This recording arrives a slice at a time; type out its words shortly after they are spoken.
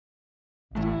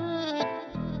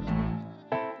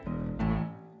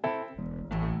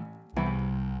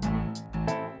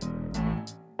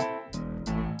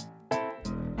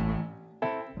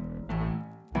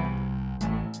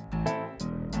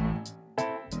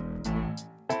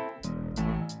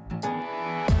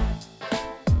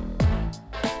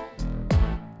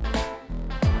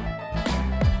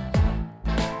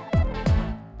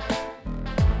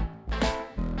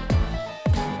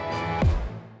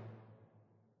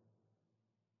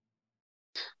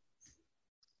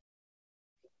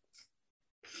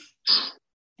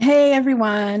Hey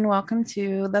everyone, welcome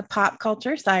to the Pop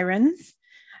Culture Sirens.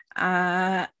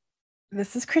 Uh,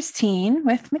 this is Christine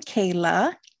with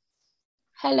Michaela.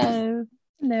 Hello.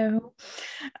 Hello.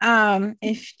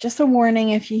 If just a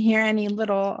warning, if you hear any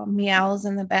little meows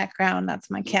in the background,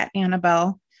 that's my cat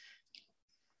Annabelle.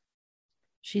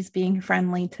 She's being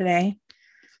friendly today.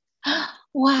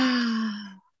 Wow.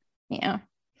 Yeah.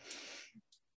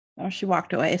 Oh, she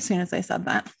walked away as soon as I said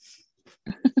that.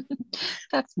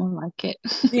 That's more like it.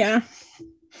 Yeah.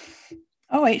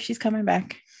 Oh wait, she's coming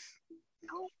back.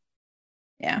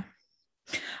 Yeah.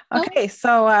 Oh, Okay,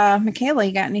 so Michaela,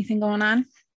 you got anything going on?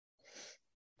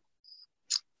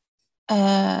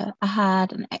 I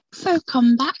had an EXO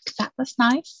comeback. That was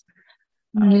nice.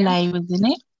 Oh yeah. Lay was in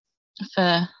it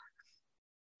for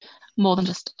more than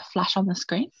just a flash on the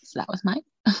screen. So that was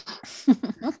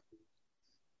nice.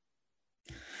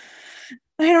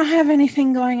 I don't have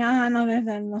anything going on other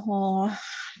than the whole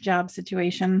job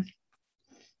situation,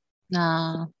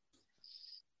 No,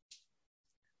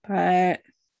 but I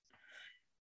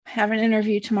have an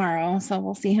interview tomorrow, so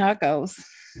we'll see how it goes.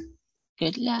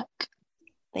 good luck.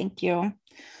 Thank you.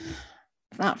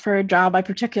 It's not for a job I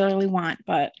particularly want,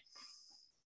 but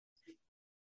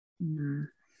Mm.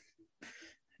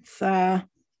 it's the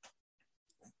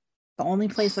only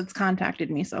place that's contacted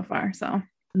me so far. So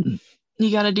You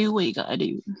gotta do what you gotta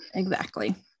do.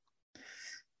 exactly.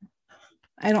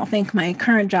 I don't think my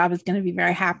current job is going to be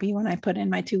very happy when I put in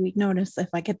my 2 week notice if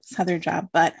I get this other job,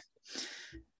 but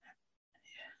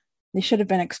they should have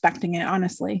been expecting it,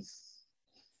 honestly,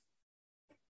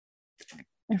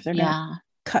 if they're going to Yeah.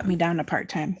 cut me down to part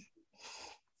time.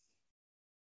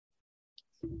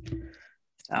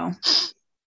 So,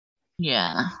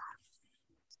 Yeah.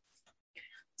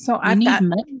 so You I've need got,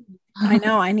 money. I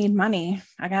know I need money.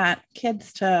 I got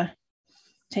kids to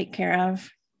take care of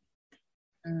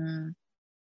Mm.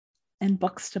 and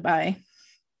books to buy.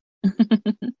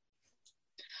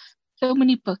 So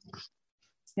many books.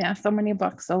 Yeah, so many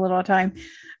books, a little time.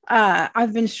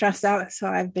 I've been stressed out, so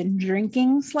I've been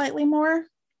drinking slightly more.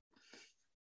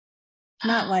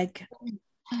 Not like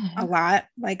a lot.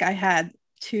 Like I had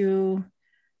two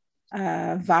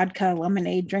vodka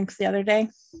lemonade drinks the other day.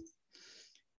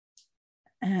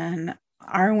 And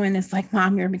Arwen is like,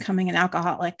 Mom, you're becoming an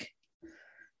alcoholic.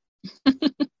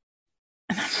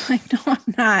 And I'm like, no,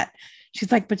 I'm not.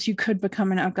 She's like, but you could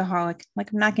become an alcoholic.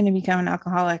 Like, I'm not going to become an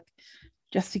alcoholic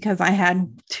just because I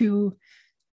had two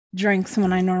drinks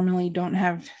when I normally don't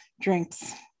have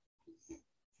drinks.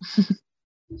 I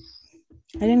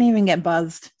didn't even get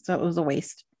buzzed, so it was a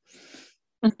waste.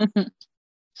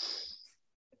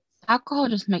 Alcohol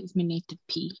just makes me need to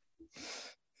pee.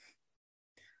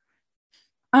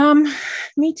 Um,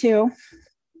 Me too,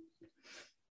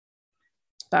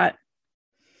 but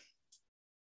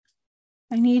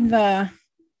I need the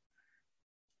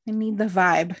I need the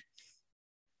vibe.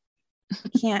 I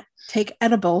can't take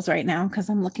edibles right now because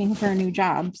I'm looking for a new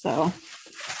job. So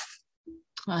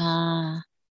Ah,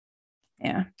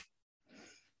 yeah,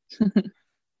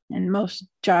 and most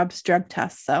jobs drug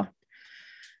tests, so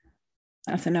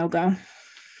that's a no go.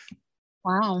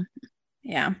 wow.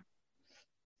 Yeah,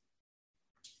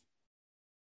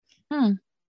 Hmm.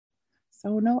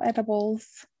 so no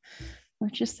edibles,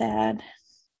 which is sad.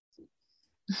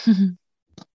 I'm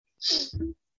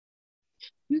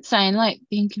saying like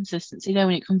the inconsistency there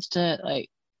when it comes to like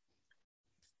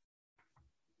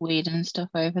weed and stuff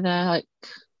over there. Like,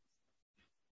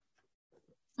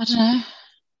 I don't know.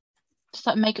 Just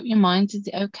like make up your minds. Is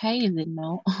it okay? Is it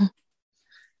not?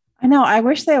 I know. I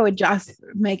wish they would just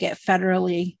make it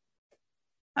federally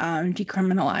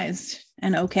decriminalized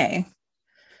and okay,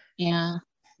 Yeah.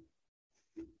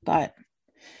 but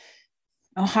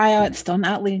Ohio, it's still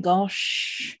not legal.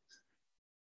 Shh.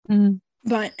 Mm.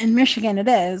 But in Michigan, it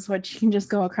is, which you can just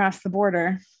go across the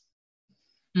border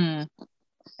Mm.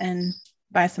 and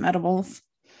buy some edibles.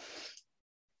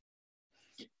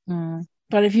 Mm.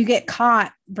 But if you get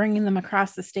caught bringing them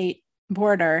across the state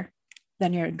border,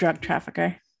 then you're a drug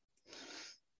trafficker.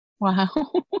 Wow.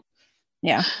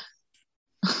 Yeah.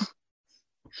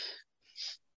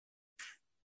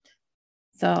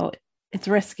 So it's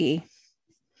risky.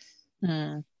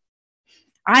 Mm.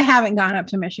 I haven't gone up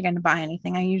to Michigan to buy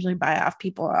anything. I usually buy off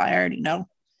people I already know.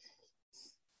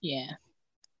 Yeah.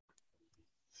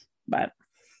 But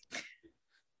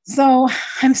so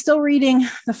I'm still reading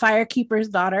The Firekeeper's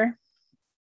Daughter.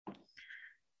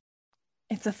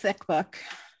 It's a thick book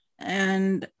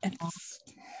and it's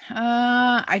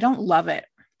I don't love it,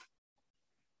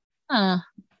 Ah.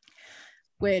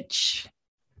 which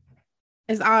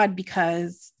is odd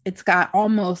because it's got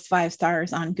almost 5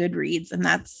 stars on Goodreads, and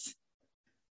that's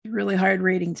a really hard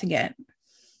rating to get.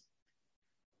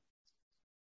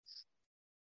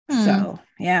 So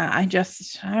yeah, I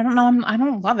don't know. I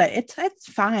don't love it.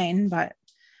 It's fine, but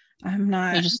I'm You're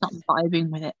not just not vibing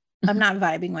with it. I'm not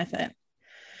vibing with it.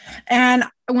 And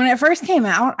when it first came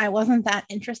out, I wasn't that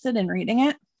interested in reading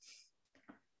it.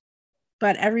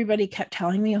 But everybody kept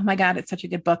telling me, oh my God, it's such a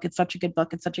good book. It's such a good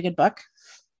book. It's such a good book.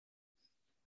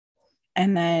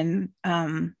 And then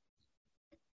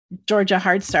Georgia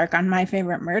Hardstark on My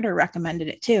Favorite Murder recommended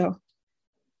it too.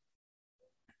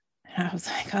 And I was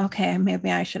like, okay,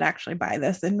 maybe I should actually buy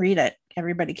this and read it.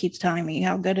 Everybody keeps telling me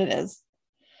how good it is.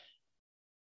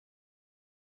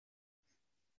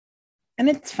 And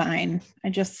it's fine.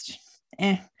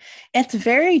 It's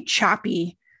very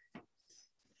choppy.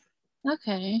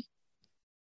 Okay.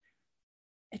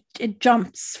 It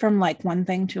jumps from like one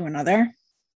thing to another.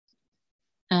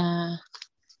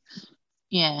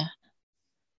 Yeah.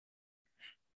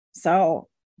 So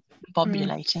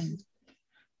Bobulating.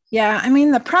 Yeah, I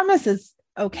mean the premise is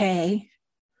okay.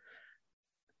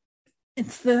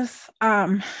 It's this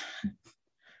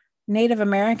Native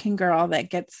American girl that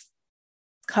gets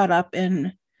caught up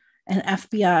in an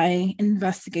FBI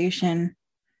investigation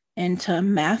into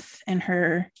meth and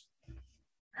her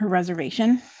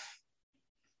reservation.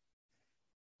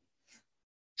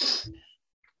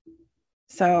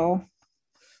 So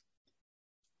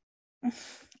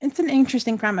it's an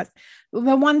interesting premise.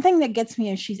 The one thing that gets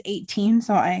me is she's 18,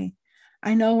 so I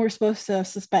know we're supposed to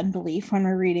suspend belief when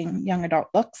we're reading young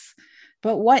adult books,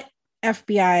 but what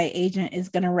FBI agent is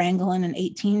going to wrangle in an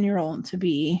 18-year-old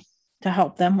to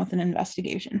help them with an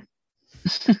investigation?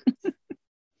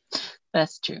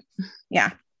 That's true.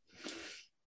 Yeah.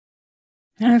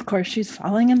 And of course, she's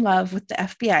falling in love with the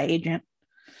FBI agent.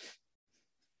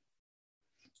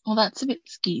 Well, that's a bit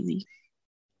skeezy.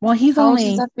 Well, he's How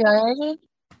only... old is FBI agent?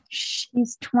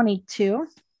 She's 22.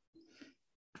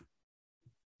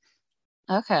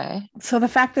 Okay. So the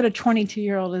fact that a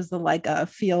 22-year-old is like a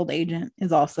field agent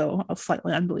is also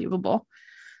slightly unbelievable.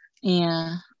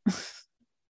 Yeah.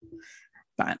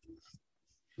 But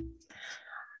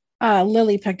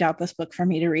Lily picked out this book for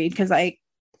me to read because I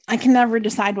can never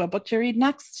decide what book to read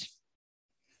next.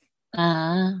 So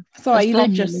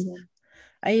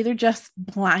I either just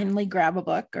blindly grab a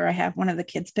book or I have one of the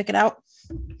kids pick it out.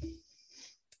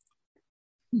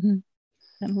 Mm-hmm.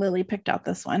 And Lily picked out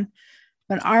this one.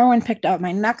 But Arwen picked out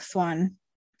my next one,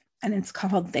 and it's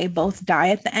called They Both Die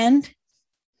at the End.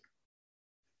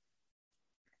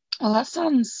 Well, that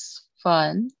sounds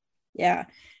fun. Yeah.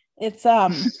 It's a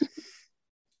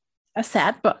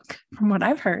sad book from what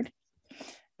I've heard,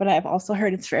 but I've also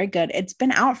heard it's very good. It's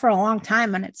been out for a long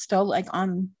time and it's still like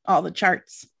on all the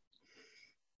charts.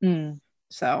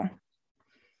 So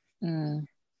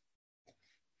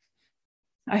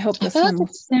I hope this one... I've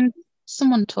seen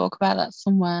someone talk about that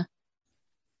somewhere.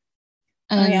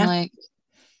 And like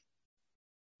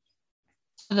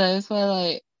those where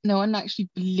like no one actually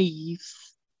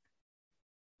believes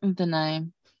the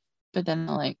name, but then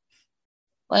they're like,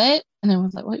 what? And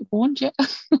everyone's like, wait, warned you?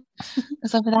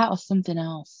 It's either that or something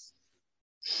else.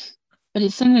 But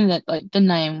it's something that like the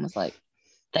name was like,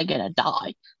 they're gonna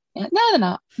die. Like, no, they're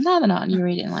not. No, they're not. And you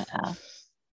read it and like, oh.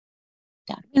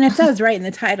 Yeah. And it says right in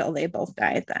the title, they both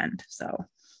die at the end. So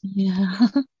yeah.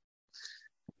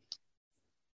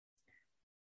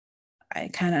 I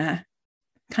kind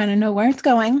of know where it's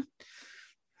going.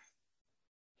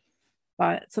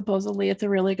 But supposedly it's a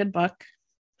really good book.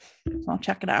 So I'll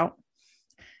check it out.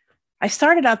 I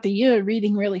started out the year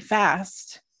reading really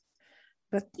fast,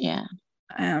 but yeah,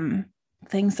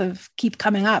 things keep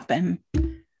coming up and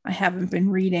I haven't been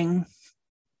reading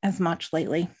as much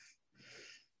lately.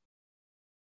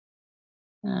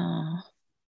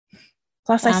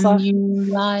 Plus I saw new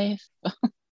life.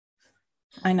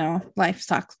 I know, life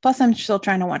sucks. Plus I'm still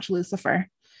trying to watch Lucifer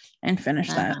and finish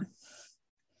that,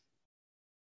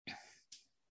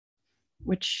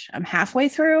 which I'm halfway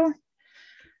through,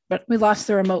 but we lost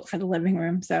the remote for the living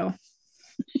room, so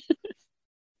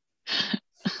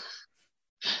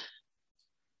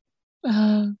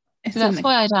so that's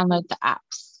why I download the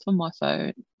apps for my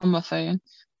phone on my phone.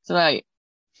 So like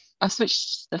I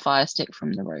switched the Fire Stick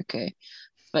from the Roku,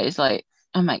 but it's like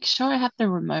I make sure I have the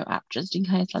remote app just in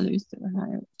case I lose the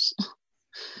remote.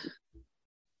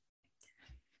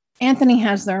 Anthony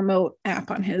has the remote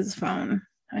app on his phone.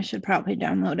 I should probably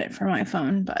download it for my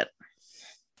phone, but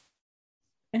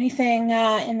anything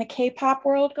in the K-pop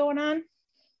world going on?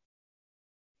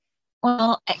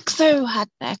 Well, EXO had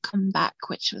their comeback,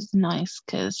 which was nice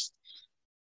because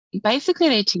basically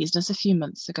they teased us a few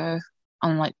months ago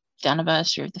on like the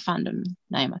anniversary of the fandom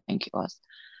name, I think it was,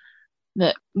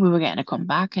 that we were getting a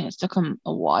comeback, and it's took them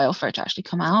a while for it to actually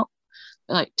come out.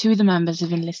 But, like 2 of the members have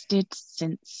been listed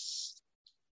since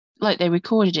like they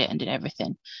recorded it and did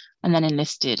everything and then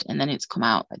enlisted, and then it's come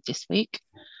out like this week.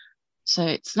 So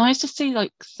it's nice to see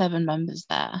like 7 members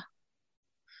there.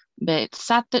 But it's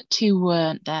sad that 2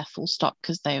 weren't there full stop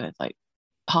because they were like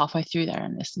halfway through their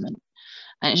enlistment.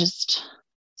 And it's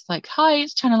like, hi,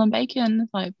 it's Channel and Bacon.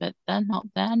 It's like, but they're not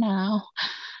there now.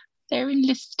 They're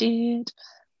enlisted.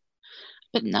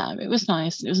 But no, it was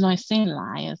nice. It was nice seeing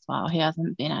Lai as well. He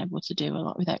hasn't been able to do a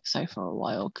lot with EXO for a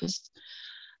while because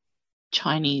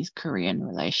Chinese Korean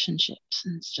relationships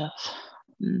and stuff.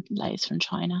 And Lai's from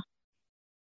China.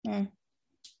 Mm.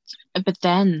 But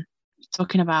then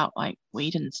talking about like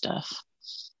weed and stuff,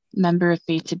 member of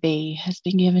B2B has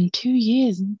been given 2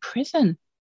 years in prison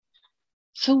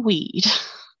for weed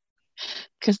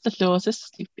because the laws are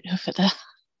stupid over there.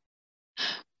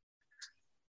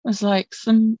 It's like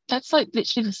that's like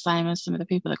literally the same as some of the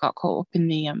people that got caught up in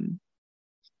the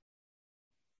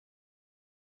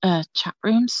chat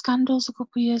room scandals a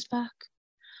couple of years back.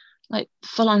 Like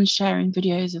full on sharing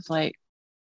videos of like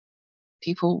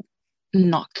people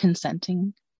not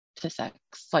consenting to sex,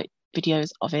 like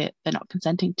videos of it. They're not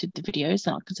consenting to the videos,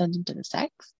 they're not consenting to the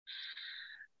sex.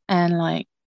 And like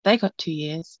they got 2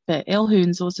 years, but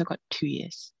Ilhoon's also got 2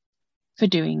 years for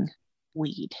doing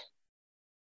weed.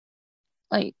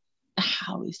 Like,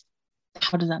 how does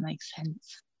that make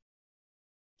sense?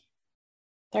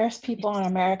 There's people in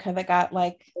America that got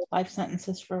like life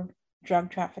sentences for drug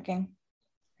trafficking,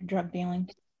 drug dealing.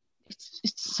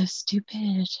 It's so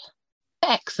stupid.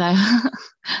 EXO.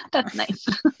 That's nice.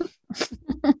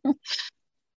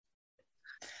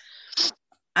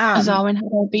 Has Arwen had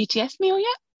her BTS meal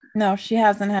yet? No, she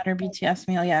hasn't had her BTS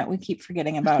meal yet. We keep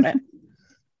forgetting about it.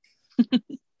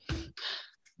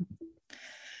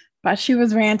 But she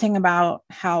was ranting about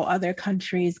how other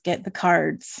countries get the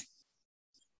cards.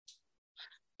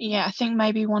 Yeah, I think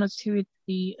maybe 1 or 2 of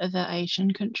the other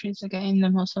Asian countries are getting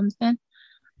them or something.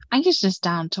 I think it's just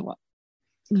down to what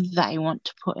they want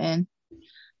to put in.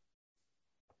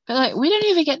 But like, we don't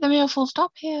even get the meal full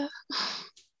stop here.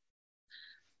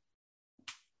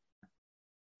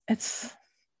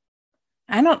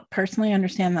 I don't personally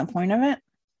understand the point of it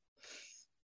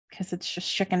because it's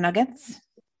just chicken nuggets.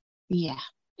 Yeah,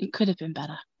 it could have been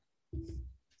better.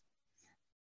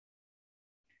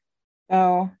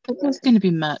 Oh, but there's going to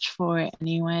be merch for it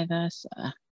anyway, though. So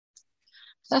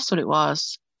that's what it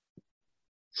was.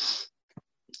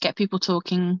 Get people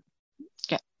talking,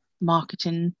 get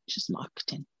marketing, just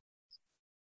marketing.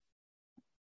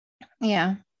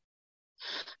 Yeah.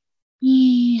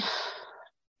 Yeah.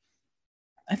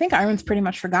 I think Arwen's pretty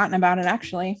much forgotten about it,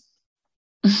 actually.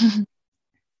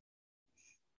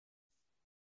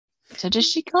 So does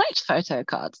she collect photo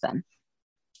cards then?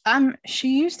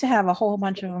 She used to have a whole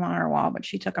bunch of them on her wall, but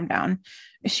she took them down.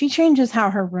 She changes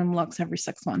how her room looks every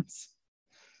 6 months.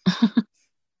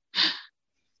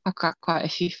 I've got quite a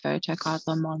few photo cards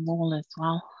on my wall as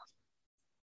well.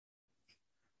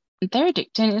 They're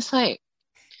addicting. It's like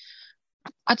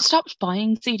I'd stopped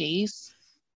buying CDs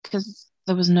because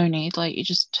there was no need. Like you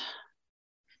just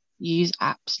use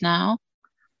apps now.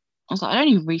 I was like, I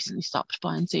only recently stopped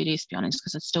buying CDs to be honest,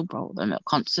 because I still brought them at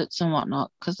concerts and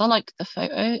whatnot. Because I like the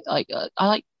photo, like I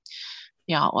like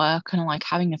the artwork and I like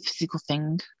having a physical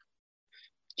thing. Do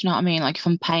you know what I mean? Like if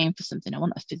I'm paying for something, I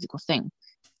want a physical thing.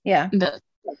 Yeah. But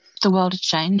the world had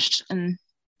changed and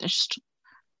just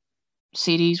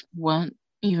CDs weren't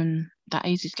even that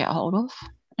easy to get a hold of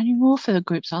anymore for the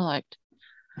groups I liked.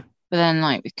 But then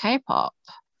like with K-pop,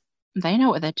 they know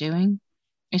what they're doing.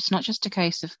 It's not just a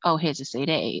case of, oh, here's a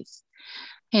CD.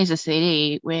 Here's a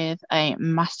CD with a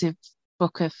massive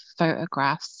book of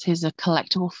photographs. Here's a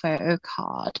collectible photo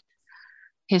card.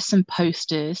 Here's some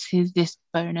posters. Here's this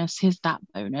bonus. Here's that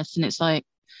bonus. And it's like,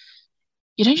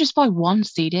 you don't just buy one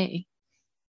CD.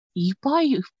 You buy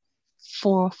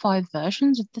 4 or 5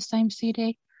 versions of the same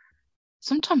CD.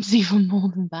 Sometimes even more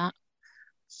than that.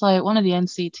 So one of the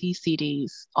NCT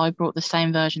CDs, I brought the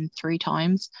same version 3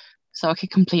 times so I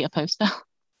could complete a poster.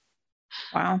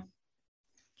 Wow.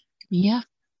 Yeah.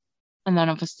 And then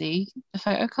obviously the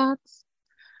photo cards,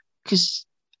 because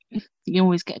you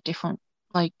always get different,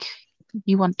 like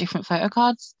you want different photo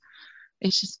cards.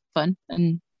 It's just fun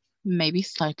and maybe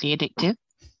slightly addictive.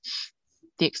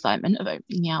 The excitement of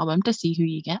opening the album to see who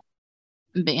you get.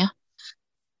 But yeah,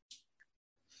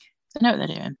 they know what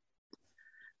they're doing.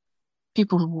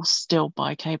 People will still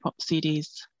buy K-pop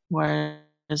CDs,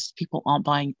 whereas people aren't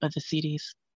buying other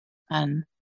CDs. And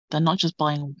they're not just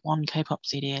buying one K-pop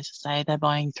CD, as I say, they're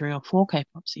buying 3 or 4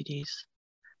 K-pop CDs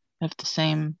of the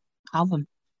same album.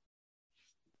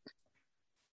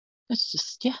 It's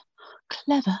just, yeah,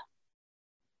 clever.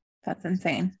 That's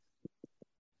insane.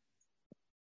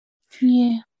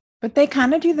 Yeah. But they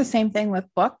kind of do the same thing with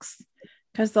books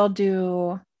because they'll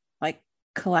do like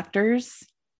collectors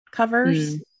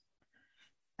covers.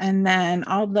 And then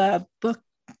all the book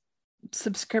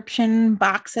subscription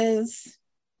boxes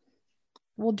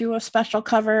will do a special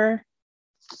cover.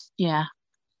 Yeah.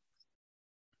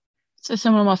 So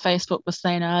someone on my Facebook was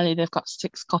saying earlier they've got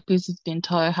 6 copies of the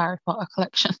entire Harry Potter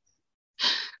collection.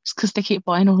 Just because they keep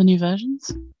buying all the new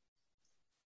versions.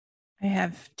 I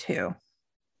have 2.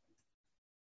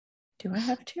 Do I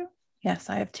have 2? Yes,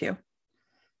 I have 2.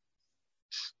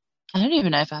 I don't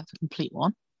even know if I have a complete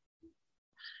one.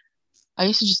 I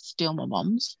used to just steal my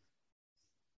mum's.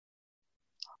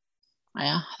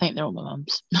 Yeah, I think they're all my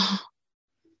mum's.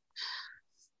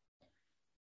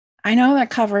 I know that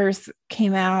covers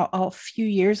came out a few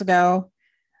years ago.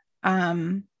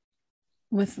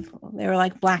 With they were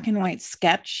like black and white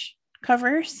sketch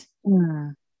covers.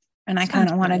 And I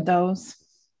kind of wanted those.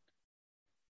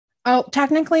 Oh,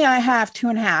 technically I have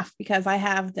 2.5 because I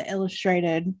have the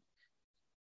illustrated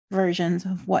versions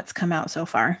of what's come out so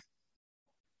far.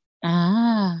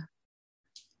 Ah.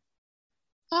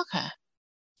 Okay.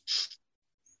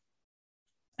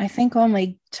 I think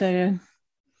only to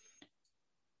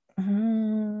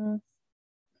I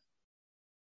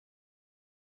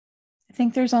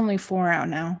think there's only 4 out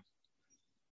now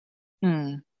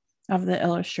of the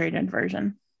illustrated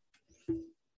version.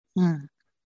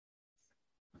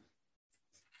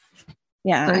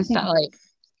 Yeah. So is that like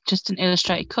just an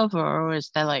illustrated cover, or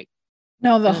is there like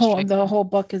no, the whole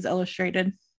book is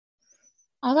illustrated.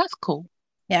 Oh, that's cool.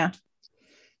 Yeah.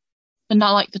 But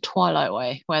not like the Twilight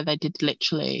way where they did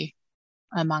literally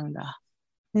a manga.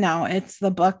 No, it's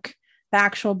the book, the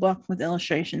actual book with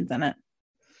illustrations in it.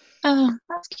 Oh,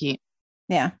 that's cute.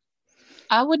 Yeah.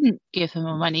 I wouldn't give him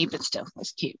money, but still,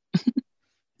 that's cute.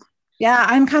 Yeah,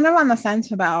 I'm kind of on the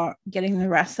fence about getting the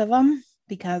rest of them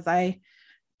because I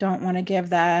don't want to give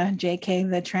the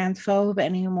JK, the transphobe,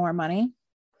 any more money.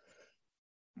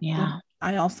 Yeah. But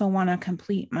I also want to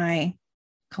complete my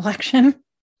collection.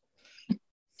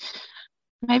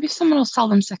 Maybe someone will sell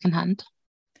them secondhand.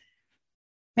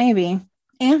 Maybe.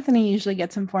 Anthony usually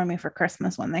gets them for me for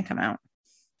Christmas when they come out.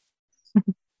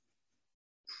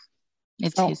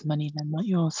 It's his money then, not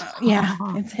yours. Yeah,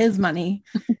 it's his money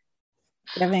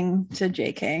giving to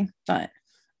JK, but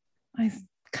I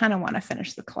kind of want to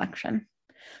finish the collection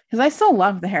because I still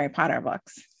love the Harry Potter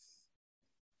books.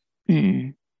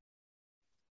 They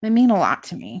mean a lot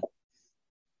to me.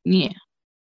 Yeah.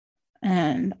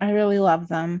 And I really love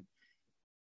them.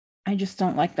 I just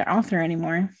don't like their author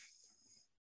anymore.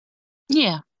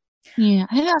 Yeah. Yeah.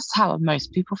 I think that's how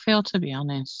most people feel, to be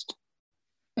honest.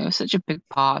 It was such a big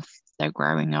part of their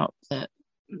growing up that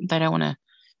they don't want to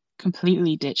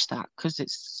completely ditch that because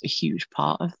it's a huge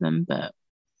part of them, but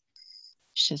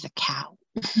she's a cow.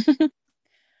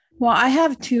 Well, I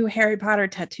have 2 Harry Potter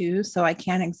tattoos, so I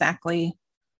can't exactly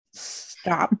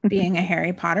stop being a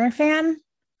Harry Potter fan.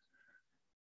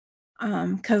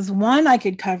 Because one I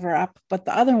could cover up, but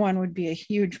the other one would be a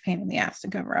huge pain in the ass to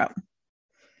cover up.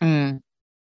 My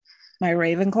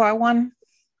Ravenclaw one.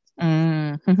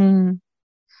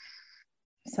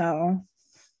 So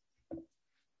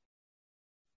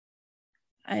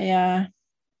I'll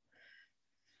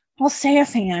stay a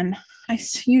fan. I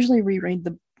usually reread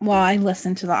I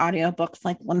listen to the audiobooks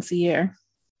like once a year.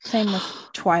 Same with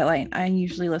Twilight. I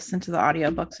usually listen to the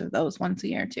audiobooks of those once a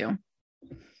year too.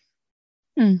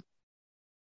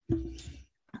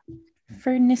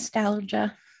 For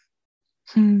nostalgia.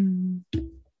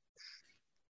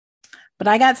 But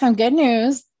I got some good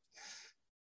news.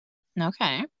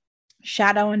 Okay.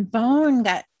 Shadow and Bone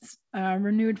got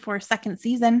renewed for a 2nd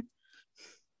season.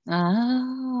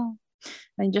 Oh.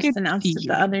 They just announced it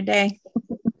the other day.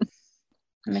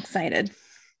 I'm excited.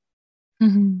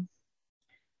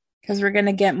 Because we're going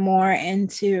to get more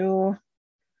into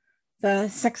the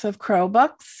Six of Crow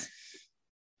books,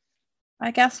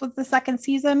 I guess, with the 2nd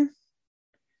season.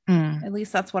 At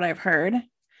least that's what I've heard.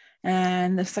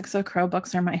 And the Six of Crow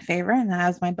books are my favorite, and that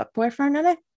has my book boyfriend in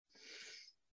it.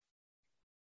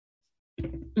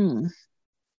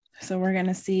 So we're going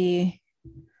to see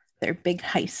their big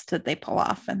heist that they pull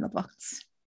off in the books.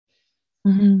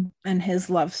 And his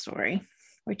love story,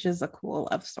 which is a cool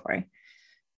love story.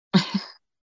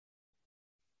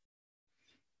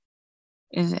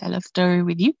 Is it a love story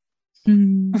with you?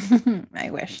 I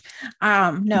wish.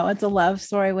 No, it's a love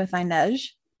story with Inej.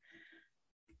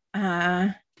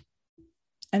 And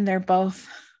they're both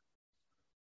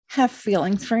have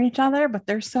feelings for each other, but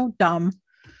they're so dumb.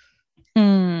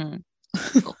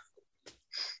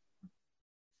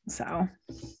 So,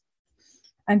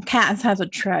 and Kaz has a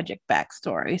tragic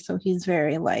backstory, so he's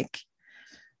very like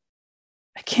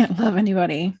I can't love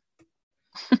anybody,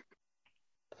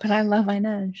 but I love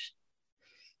Inez.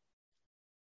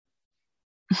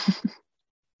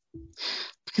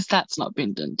 Because that's not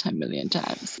been done 10 million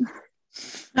times.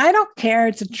 I don't care.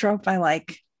 It's a trope I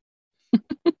like.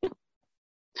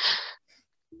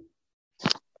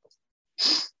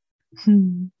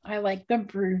 I like the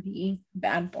broody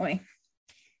bad boy.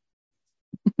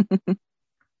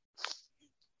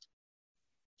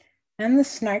 And the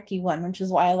snarky one, which is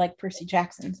why I like Percy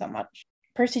Jackson so much.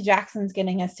 Percy Jackson's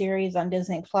getting a series on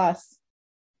Disney Plus.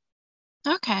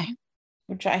 Okay.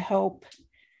 Which I hope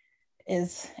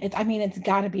is it. I mean, it's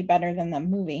got to be better than the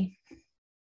movie.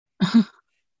 I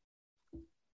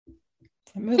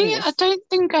don't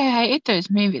think I hated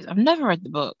those movies. I've never read the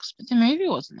books, but the movie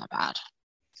wasn't that bad.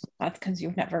 That's because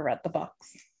you've never read the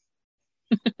books.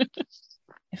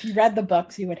 If you read the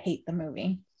books, you would hate the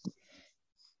movie.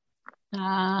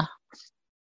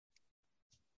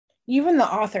 Even the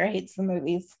author hates the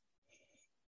movies.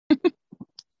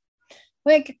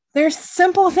 Like, there's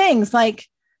simple things like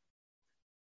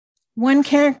one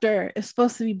character is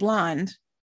supposed to be blonde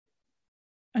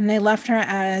and they left her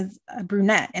as a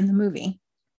brunette in the movie.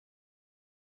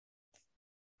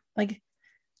 Like,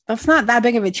 that's not that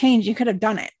big of a change. You could have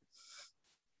done it.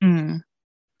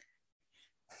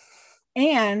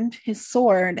 And his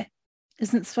sword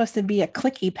isn't supposed to be a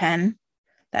clicky pen.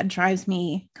 That drives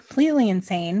me completely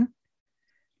insane.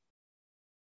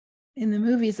 In the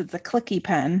movies, it's a clicky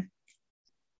pen.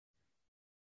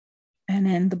 And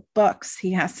in the books,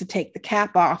 he has to take the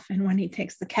cap off. And when he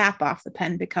takes the cap off, the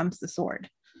pen becomes the sword.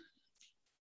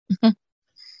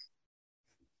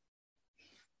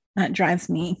 That drives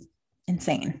me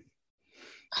insane.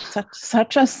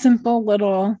 Such a simple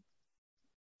little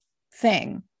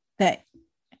thing that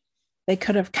they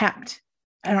could have kept.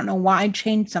 I don't know why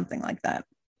change something like that.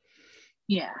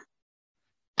 Yeah.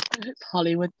 It's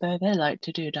Hollywood, though. They like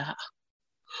to do that.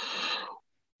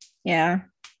 Yeah.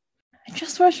 I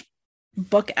just wish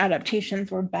book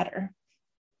adaptations were better.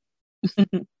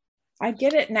 I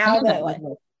get it now that like,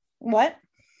 what?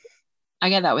 I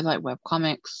get that with like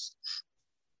webcomics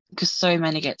because so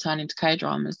many get turned into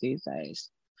K-dramas these days.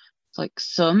 It's like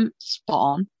some spot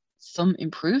on, some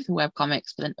improve the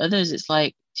webcomics, but then others it's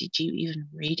like, did you even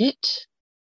read it?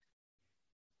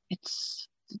 It's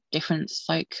the difference.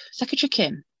 Like Secretary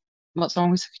Kim. What's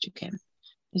wrong with Secretary Kim?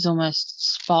 Is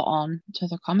almost spot on to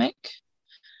the comic.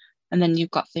 And then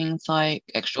you've got things like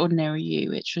Extraordinary You,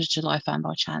 which was July Found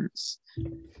by Chance.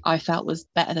 I felt was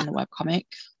better than the webcomic.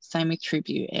 Same with True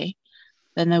Beauty.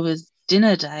 Then there was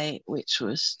Dinner Date, which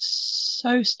was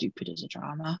so stupid as a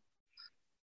drama.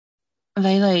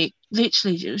 They like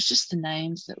literally it was just the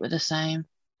names that were the same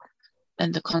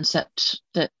and the concept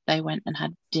that they went and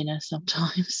had dinner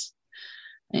sometimes.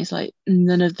 And it's like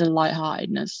none of the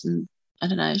lightheartedness and I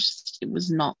don't know, it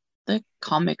was not the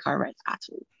comic I read at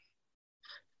all.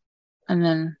 And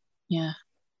then yeah,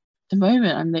 the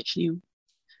moment I'm literally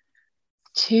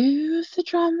 2 of the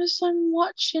dramas I'm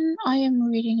watching, I am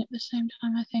reading at the same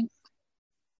time, I think.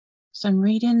 So I'm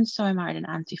reading So I Married an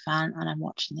Anti-Fan and I'm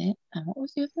watching it. And what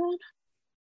was the other one?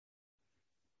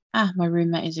 My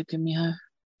Roommate is a Gumiho.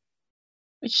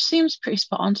 Which seems pretty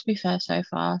spot on to be fair so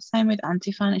far. Same with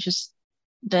Anti-Fan, it's just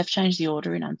they've changed the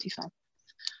order in Anti-Fan.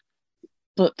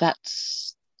 But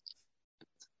that's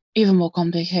even more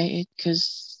complicated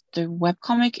because the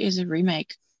webcomic is a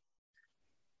remake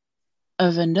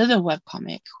of another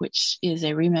webcomic, which is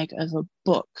a remake of a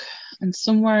book. And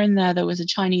somewhere in there was a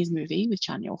Chinese movie with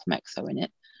Chanyeol from EXO in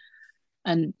it.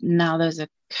 And now there's a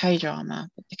K-drama.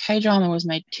 But the K-drama was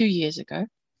made 2 years ago,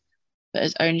 but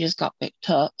it's only just got picked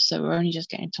up. So we're only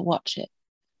just getting to watch it.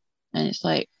 And it's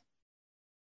like,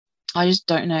 I just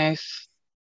don't know if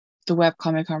the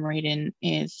webcomic I'm reading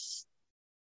is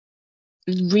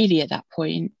really at that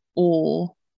point,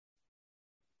 or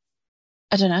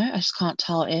I don't know, I just can't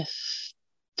tell if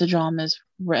the drama's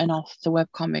written off the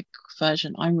webcomic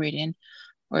version I'm reading,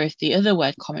 or if the other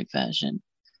webcomic version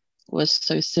was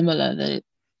so similar that it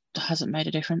hasn't made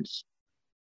a difference.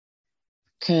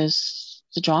 Because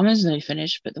the drama's nearly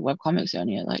finished, but the webcomic's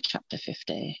only at like chapter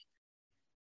 50.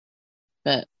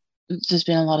 But there's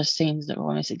been a lot of scenes that were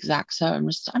almost exact, so I'm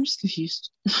just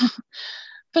confused.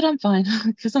 But I'm fine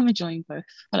because I'm enjoying both.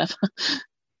 Whatever.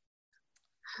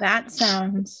 That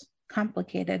sounds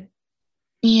complicated.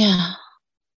 Yeah.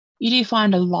 You do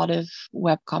find a lot of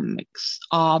webcomics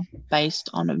are based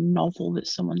on a novel that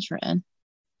someone's written.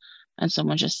 And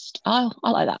someone just, oh,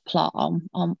 I like that plot.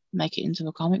 I'll make it into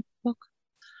a comic book.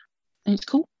 And it's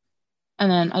cool. And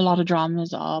then a lot of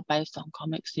dramas are based on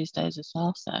comics these days as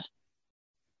well. So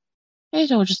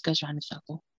it all just goes around in a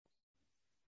circle.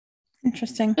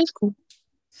 Interesting. It's cool.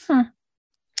 Huh.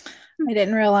 I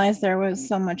didn't realize there was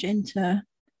so much into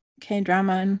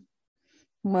K-drama and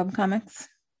webcomics.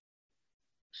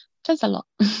 There's a lot.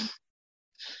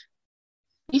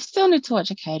 You still need to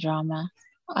watch a K-drama.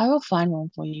 I will find one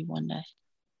for you one day.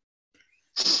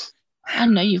 I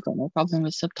know you've got no problem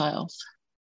with subtitles.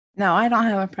 No, I don't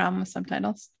have a problem with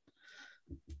subtitles.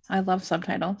 I love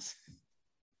subtitles.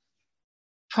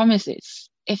 Promise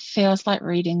it feels like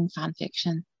reading fan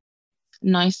fiction.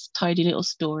 Nice, tidy little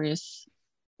stories,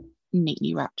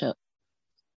 neatly wrapped up.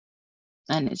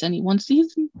 And it's only one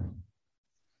season.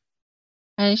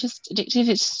 And it's just addictive.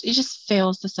 It just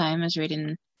feels the same as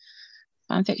reading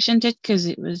fan fiction did, because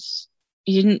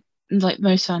you didn't, like,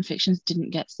 most fan fictions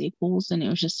didn't get sequels, and it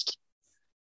was just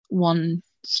one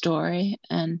story,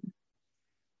 and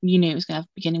you knew it was going to have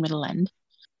a beginning, middle, end.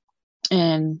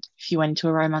 And if you went into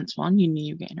a romance one, you knew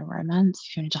you were getting a romance.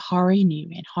 If you went into horror, you knew you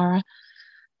were getting horror.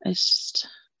 It's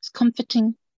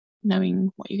comforting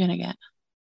knowing what you're going to get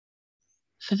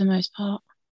for the most part,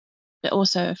 but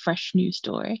also a fresh new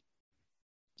story.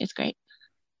 It's great.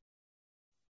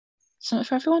 Something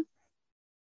for everyone.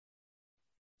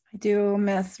 I do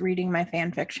miss reading my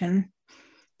fan fiction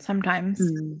sometimes.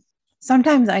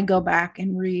 Sometimes I go back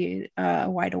and read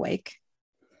Wide Awake.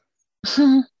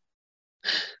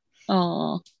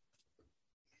 Oh,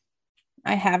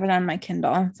 I have it on my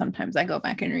Kindle. Sometimes I go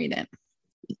back and read it.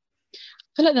 I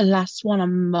feel like the last one I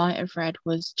might have read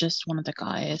was just one of the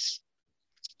guys.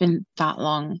 It's been that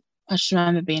long. I just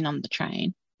remember being on the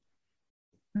train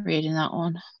reading that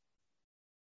one.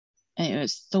 And it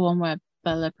was the one where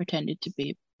Bella pretended to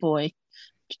be a boy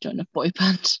to join a boy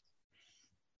band.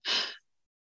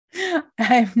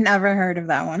 I've never heard of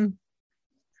that one.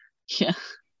 Yeah,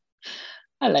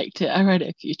 I liked it. I read it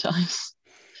a few times.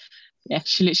 Yeah,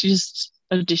 she literally just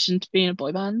auditioned to be in a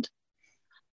boy band,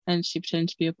 and she pretended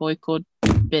to be a boy called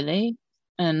Billy,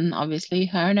 and obviously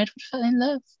her and Edward fell in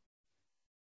love.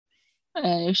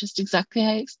 It was just exactly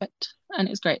how you expect, and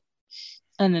it was great.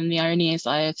 And then the irony is,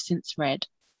 I've since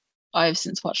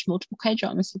watched multiple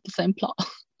K-dramas with the same plot.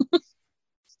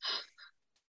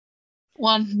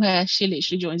 One where she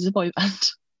literally joins a boy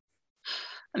band,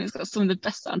 and it's got some of the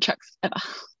best soundtracks ever.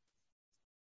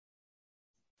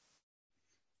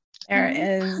 There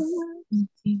is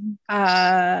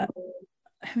have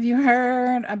you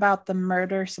heard about the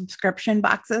murder subscription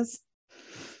boxes?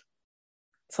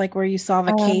 It's like where you solve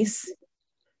a case.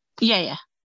 Yeah.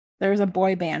 There's a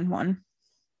boy band one.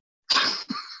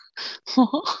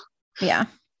 Yeah.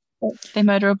 They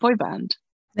murder a boy band.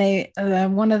 They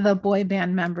one of the boy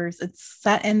band members, it's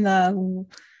set in the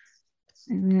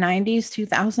 90s,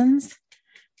 2000s,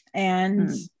 and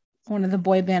one of the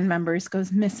boy band members goes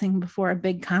missing before a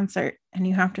big concert, and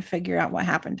you have to figure out what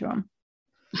happened to him.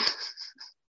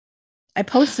 I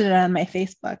posted it on my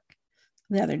Facebook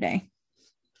the other day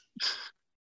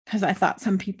because I thought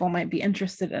some people might be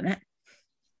interested in it.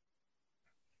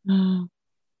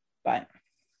 But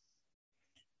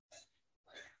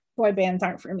boy bands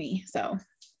aren't for me, so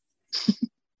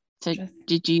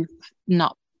did you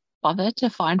not bother to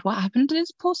find what happened to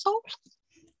this poor soul?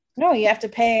 No, you have to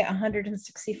pay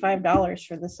 $165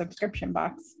 for the subscription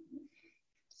box.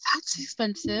 That's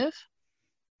expensive.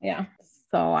 Yeah,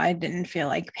 so I didn't feel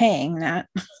like paying that.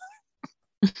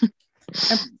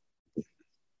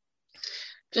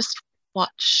 Just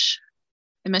watch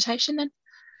Imitation then,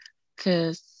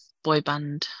 because boy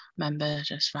band member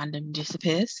just randomly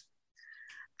disappears.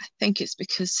 I think it's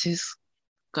because his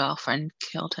girlfriend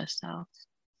killed herself,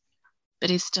 but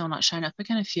he's still not showing up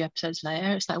again a few episodes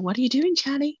later. It's like, what are you doing,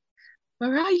 Charlie?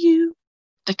 Where are you?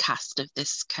 The cast of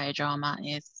this K-drama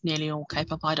is nearly all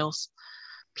K-pop idols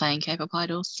playing K-pop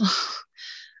idols.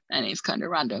 And it's kind of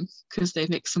random because they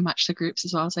mix and match the groups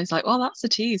as well. So it's like, well, that's a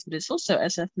tease, but it's also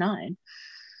SF9.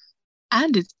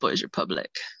 And it's Boys Republic.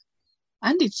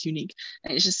 And it's unique.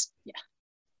 And it's just, yeah.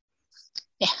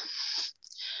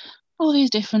 All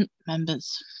these different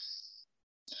members.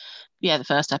 Yeah, the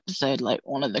first episode, like,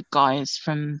 one of the guys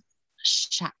from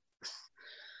Shax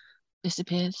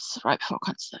disappears right before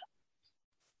concert.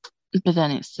 But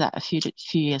then it's that a few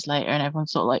years later, and everyone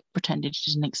sort of like pretended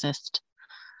he didn't exist.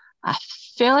 I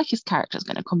feel like his character's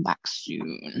going to come back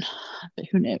soon, but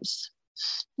who knows?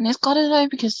 And it's got to though,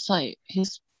 because like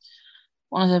he's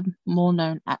one of the more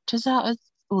known actors out of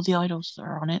all the idols that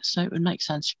are on it, so it would make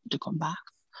sense to come back.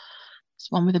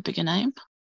 It's one with a bigger name.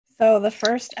 So the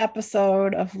first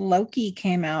episode of Loki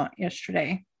came out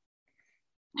yesterday.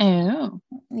 Oh.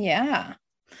 Yeah.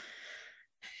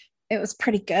 It was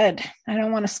pretty good. I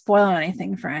don't want to spoil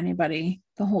anything for anybody,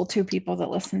 the whole 2 people that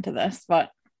listen to this,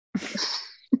 but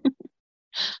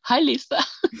Hi, Lisa.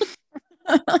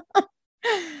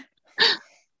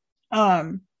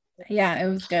 Um, yeah, it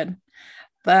was good.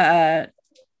 The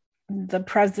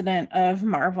president of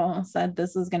Marvel said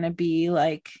this is going to be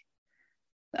like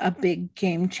a big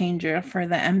game changer for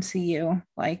the MCU.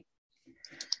 Like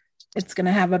it's going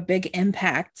to have a big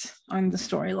impact on the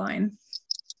storyline.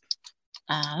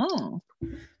 Oh.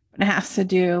 It has to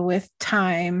do with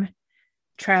time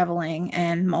traveling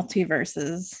and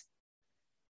multiverses.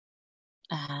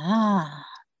 Ah.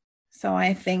 So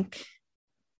I think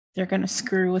they're going to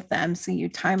screw with the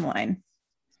MCU timeline.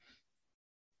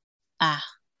 Ah.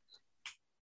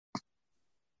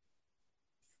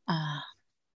 Ah.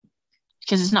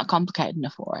 Because it's not complicated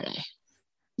enough already.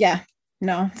 Yeah,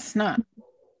 no, it's not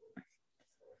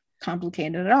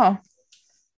complicated at all.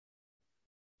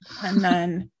 And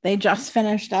then they just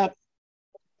finished up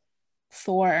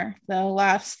Thor, the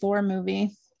last Thor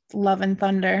movie, Love and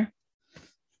Thunder,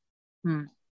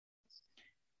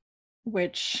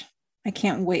 which I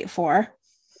can't wait for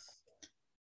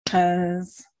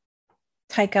because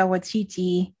Taika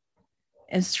Waititi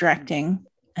is directing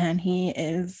and he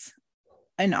is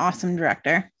an awesome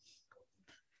director.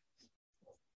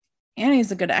 And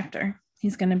he's a good actor.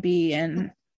 He's going to be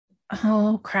in,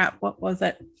 oh crap, what was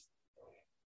it?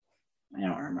 I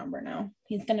don't remember now.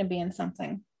 He's going to be in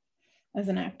something as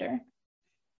an actor.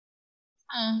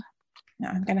 No,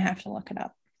 I'm going to have to look it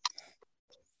up.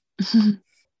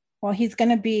 Well, he's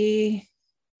going to be,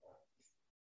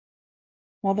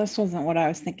 well, this wasn't what I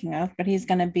was thinking of, but he's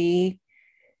going to be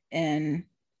in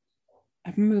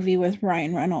a movie with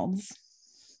Ryan Reynolds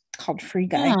called Free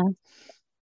Guy. Oh.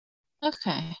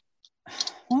 Okay.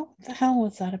 What the hell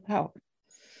was that about?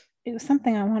 It was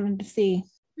something I wanted to see.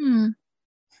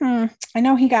 I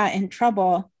know he got in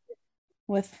trouble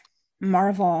with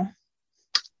Marvel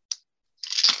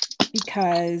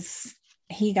because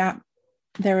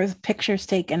there was pictures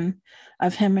taken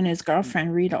of him and his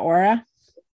girlfriend Rita Ora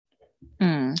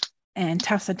and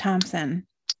Tessa Thompson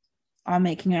all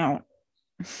making out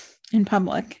in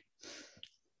public.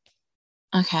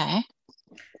 Okay.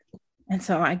 And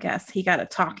so I guess he got a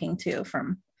talking to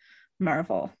from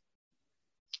Marvel.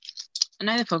 I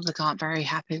know the public aren't very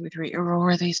happy with Rita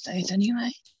Ora these days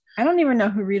anyway. I don't even know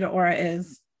who Rita Ora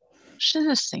is. She's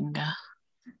a singer.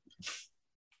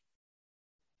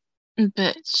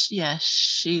 But yeah,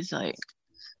 she's like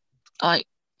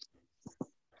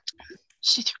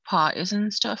she threw parties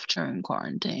and stuff during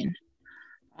quarantine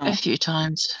a few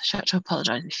times. She had to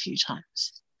apologize a few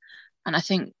times. And I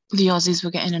think the Aussies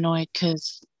were getting annoyed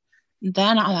because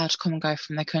they're not allowed to come and go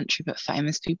from their country, but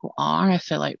famous people are. I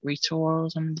feel like Rita Ora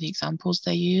was one of the examples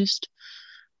they used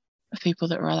of people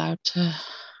that were allowed to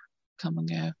come and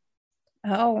go.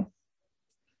 Oh.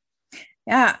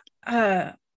 Yeah.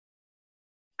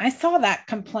 I saw that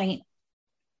complaint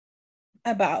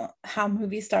about how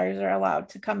movie stars are allowed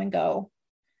to come and go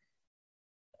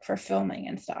for filming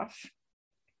and stuff.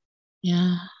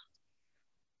 Yeah.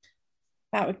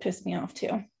 That would piss me off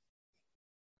too.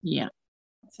 Yeah.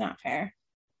 It's not fair.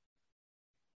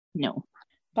 No.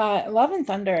 But Love and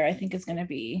Thunder, I think, is going to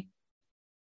be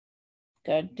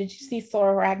good. Did you see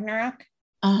Thor Ragnarok?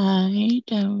 I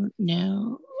don't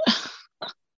know.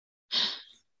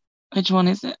 Which one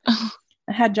is it?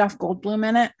 It had Jeff Goldblum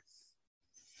in it.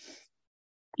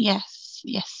 Yes,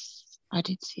 I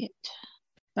did see it.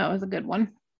 That was a good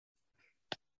one.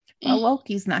 Well,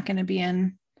 Loki's not going to be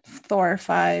in Thor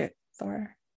 4.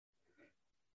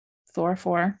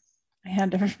 I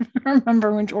had to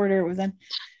remember which order it was in.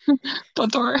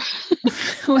 But Thor.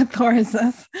 What Thor is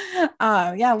this?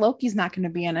 Yeah, Loki's not going to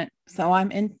be in it. So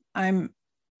I'm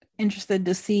interested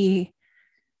to see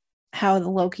how the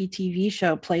Loki TV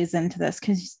show plays into this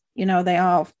because they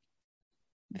all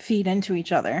feed into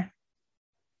each other.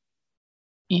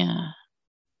 Yeah.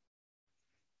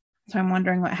 So I'm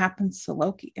wondering what happens to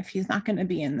Loki if he's not going to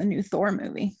be in the new Thor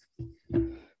movie.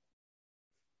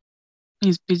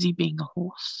 He's busy being a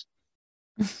horse.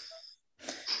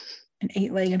 An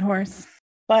 8-legged horse.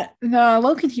 But the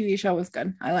Loki TV show was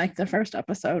good. I liked the first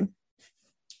episode.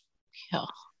 Yeah.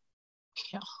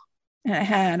 And it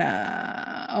had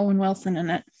Owen Wilson in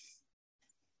it.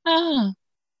 Oh.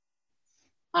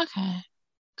 Okay.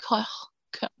 Cool.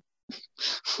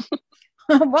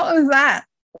 What was that?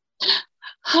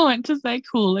 I went to say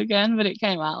cool again, but it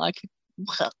came out like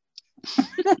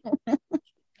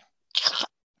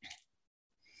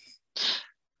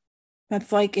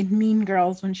That's like in Mean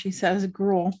Girls when she says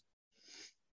gruel.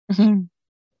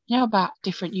 Yeah, about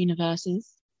different universes.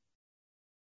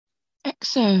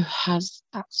 EXO has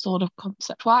that sort of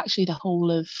concept. Well, actually, the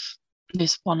whole of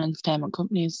this one entertainment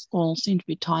companies all seem to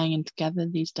be tying in together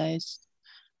these days.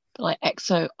 But like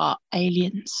EXO are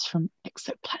aliens from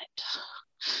exoplanet.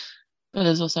 but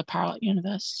there's also parallel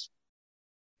universe.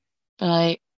 But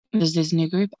like, there's this new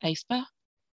group, aespa,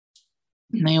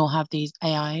 and they all have these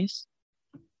AIs,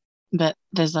 but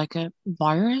there's like a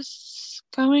virus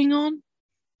going on,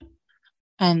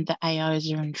 and the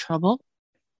AIs are in trouble,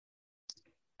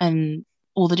 and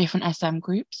all the different SM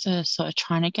groups are sort of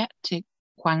trying to get to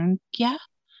Gwangya,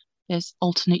 this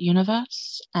alternate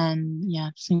universe, and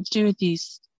yeah, something to do with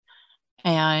these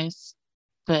AIs,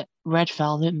 but Red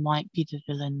Velvet might be the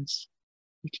villains.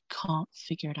 We can't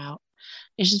figure it out.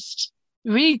 It's just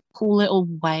a really cool little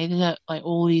way that like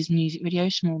all these music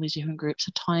videos from all these different groups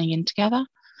are tying in together.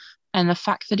 And the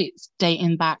fact that it's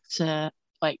dating back to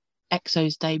like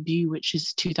EXO's debut, which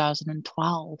is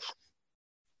 2012,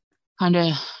 kind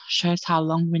of shows how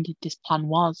long-winded this plan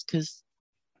was. Because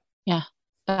yeah,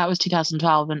 that was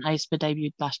 2012 and aespa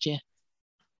debuted last year,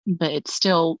 but it's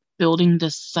still building the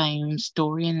same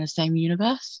story in the same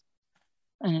universe,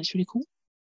 and it's really cool.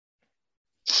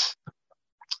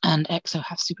 And EXO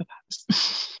have superpowers.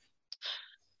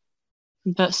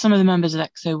 But some of the members of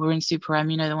EXO were in Super M,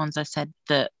 the ones I said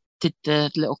that did the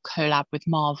little collab with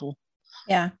Marvel.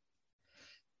 Yeah.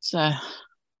 So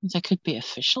there could be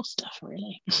official stuff,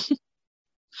 really.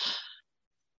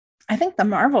 I think the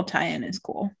Marvel tie-in is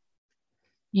cool.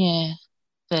 Yeah,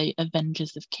 the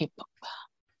Avengers of K-pop.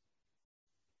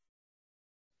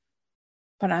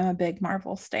 But I'm a big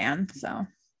Marvel stan, so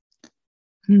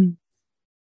I'm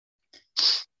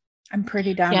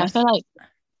pretty down. Yeah, I feel like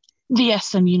the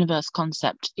SM universe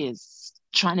concept is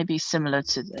trying to be similar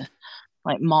to the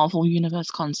like Marvel universe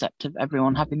concept of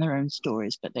everyone having their own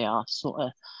stories, but they are sort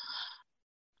of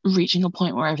reaching a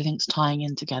point where everything's tying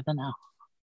in together now,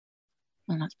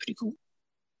 and that's pretty cool.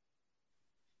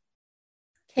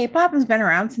 K-pop has been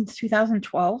around since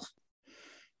 2012.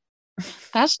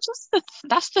 That's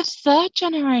the third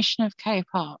generation of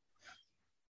K-pop.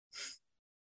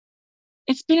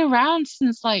 It's been around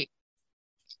since like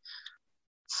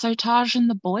Sotage and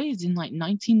the Boys in like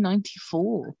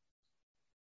 1994.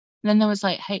 And then there was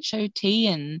like HOT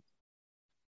and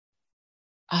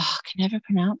I can never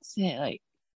pronounce it. Like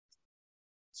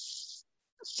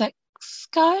Sex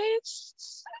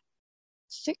Guys?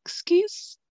 Six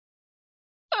Geese?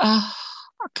 I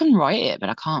can write it, but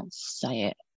I can't say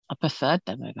it. I preferred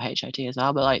them over HOT as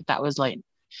well, but like that was like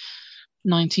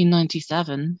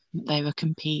 1997. They were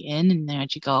competing and they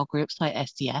had your girl groups like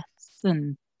SDS,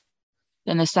 and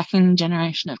then the second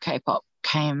generation of K-pop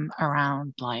came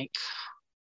around like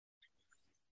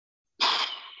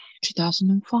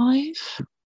 2005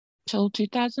 till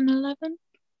 2011.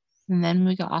 And then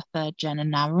we got our third gen,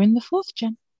 and now we're in the fourth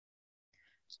gen.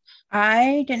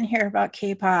 I didn't hear about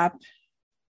K-pop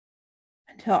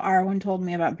until Arwen told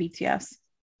me about BTS.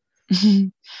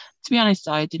 To be honest,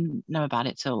 I didn't know about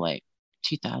it till like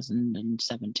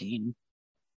 2017.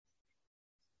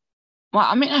 Well,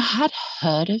 I mean, I had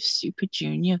heard of Super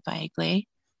Junior vaguely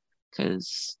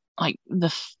because like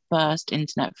the first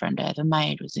internet friend I ever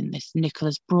made was in this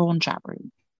Nicholas Braun chat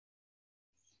room,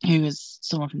 who was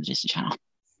someone from the Disney Channel.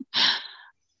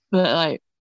 But like,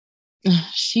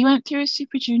 she went through a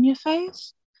Super Junior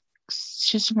phase.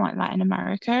 She's from like Latin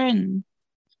America, and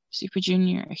Super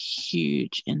Junior are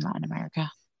huge in Latin America.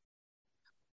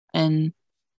 And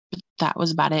that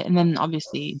was about it. And then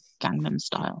obviously Gangnam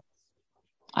Style.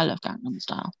 I love Gangnam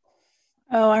Style.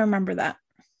 Oh, I remember that.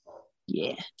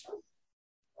 Yeah.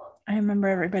 I remember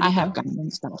everybody. I have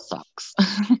Gangnam Style socks.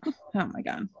 Oh my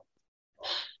God.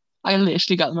 I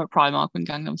literally got them at Primark when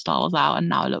Gangnam Style was out, and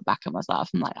now I look back at myself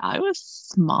and like, I was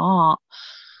smart.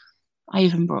 I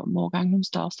even brought more Gangnam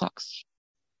Style socks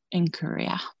in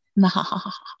Korea. Is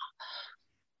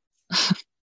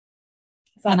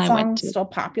that song still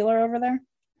popular over there?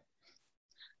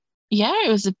 Yeah, it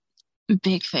was a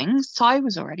big thing. Psy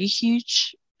was already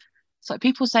huge. So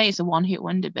people say it's a one-hit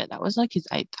wonder, but that was like his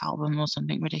 8th album or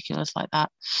something ridiculous like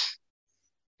that.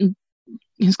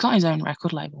 He's got his own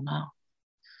record label now.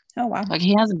 Oh wow. Like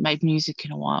he hasn't made music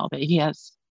in a while, but he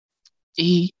has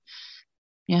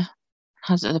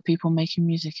other people making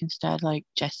music instead, like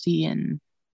Jesse and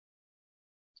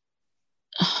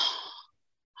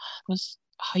was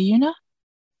Hyuna?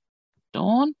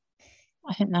 Dawn?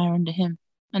 I think they're under him,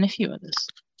 and a few others.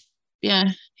 Yeah,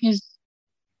 he's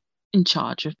in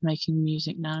charge of making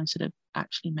music now instead of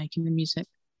actually making the music.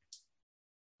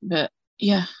 But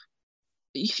yeah,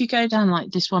 if you go down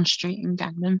like this one street in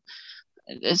Gangnam,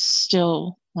 there's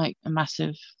still like a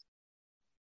massive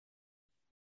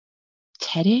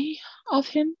teddy of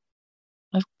him,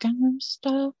 of Gangnam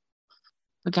Style,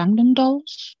 the Gangnam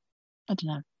dolls. I don't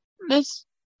know. There's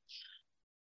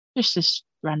just this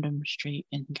random street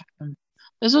in Gangnam.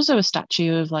 There's also a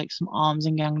statue of like some arms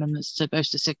in Gangnam that's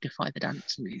supposed to signify the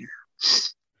dance move.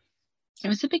 It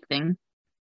was a big thing.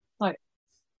 Like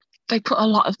they put a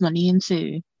lot of money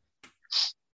into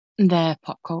their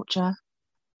pop culture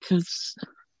because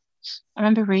I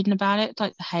remember reading about it,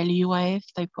 like the Hallyu wave.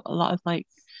 They put a lot of like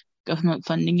government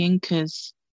funding in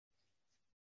because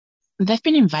they've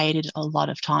been invaded a lot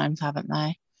of times, haven't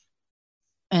they?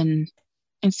 And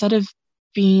instead of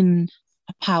being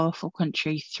a powerful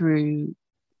country through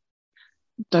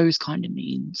those kind of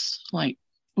means, like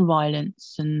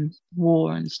violence and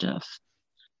war and stuff,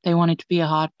 they wanted to be a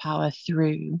hard power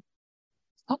through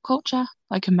pop culture,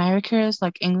 like America is,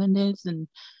 like England is, and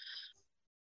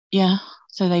yeah,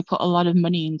 so they put a lot of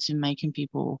money into making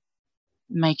people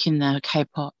making their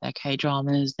K-pop, their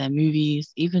K-dramas, their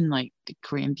movies, even like the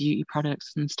Korean beauty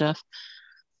products and stuff,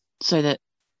 so that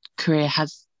Korea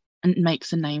has and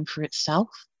makes a name for itself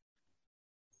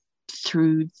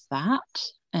through that.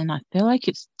 And I feel like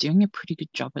it's doing a pretty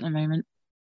good job at the moment.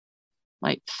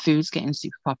 Like food's getting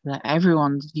super popular.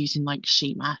 Everyone's using like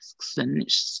sheet masks, and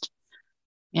it's just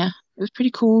yeah, it was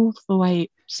pretty cool the way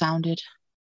it sounded.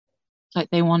 Like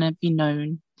they want to be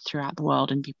known throughout the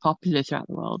world and be popular throughout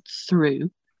the world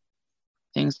through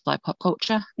things like pop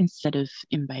culture instead of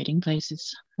invading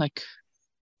places like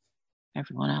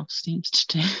everyone else seems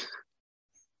to do.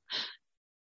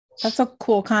 That's a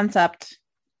cool concept.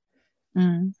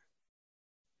 Mm.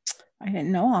 I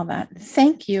didn't know all that.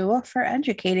 Thank you for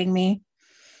educating me.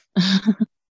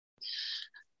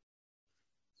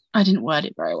 I didn't word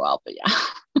it very well, but yeah.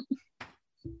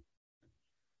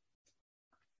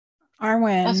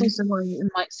 Arwen. That's also why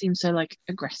it might seem so like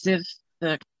aggressive,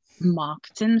 the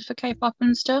marketing for K-pop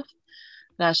and stuff.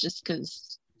 That's just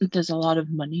because there's a lot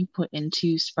of money put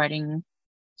into spreading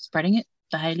it,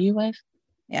 the Hallyu wave.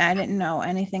 Yeah, I didn't know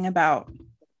anything about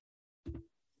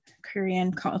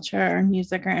Korean culture or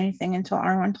music or anything until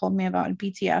Arwen told me about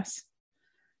BTS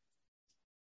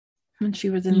when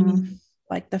she was in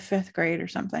like the 5th grade or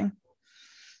something.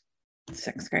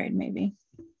 6th grade, maybe.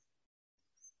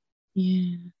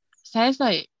 Yeah. So it's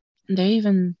like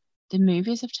the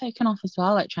movies have taken off as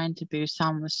well, like Train to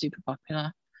Busan was super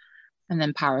popular. And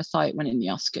then Parasite winning the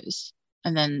Oscars.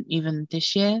 And then even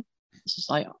this year, this is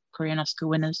like Korean Oscar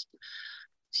winners.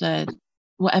 So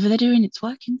whatever they're doing, it's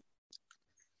working.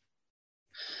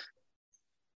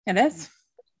 It is.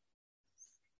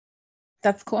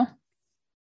 That's cool.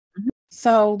 Mm-hmm.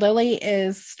 So Lily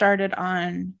is started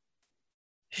on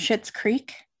Schitt's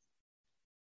Creek.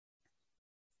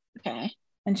 Okay.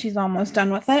 And she's almost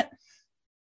done with it.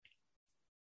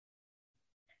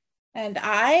 And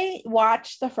I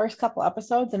watched the first couple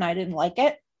episodes and I didn't like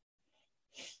it.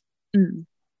 Mm.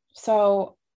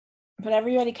 So, but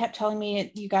everybody kept telling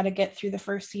me you got to get through the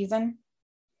first season.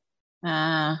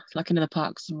 Like another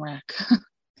Parks and Rec.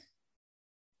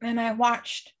 And I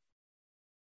watched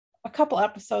a couple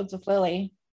episodes with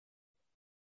Lily.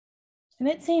 And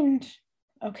it seemed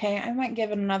okay. I might give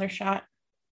it another shot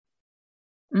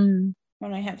when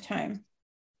I have time.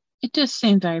 It does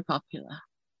seem very popular.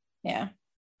 Yeah.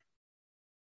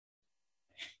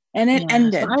 And it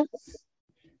ended.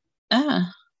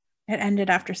 It ended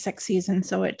after 6 seasons,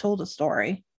 so it told a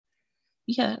story.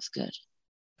 Yeah, that's good.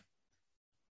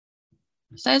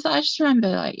 So I just remember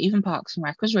like even Parks and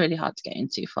Rec was really hard to get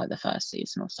into for the first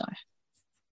season or so.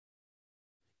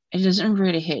 It doesn't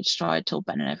really hit stride till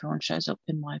Ben and everyone shows up,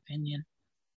 in my opinion.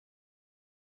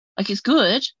 Like it's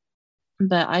good,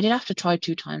 but I did have to try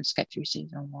 2 times to get through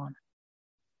season 1.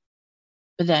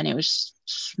 But then it was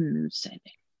smooth sailing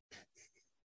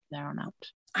there on out.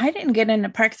 I didn't get into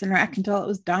Parks and Rec until it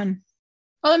was done.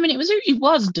 Well, I mean, it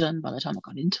was done by the time I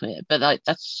got into it, but like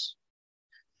that's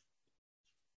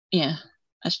yeah,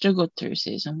 I struggled through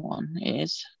season 1.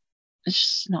 It's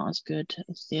just not as good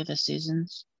as the other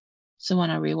seasons. So when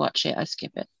I rewatch it, I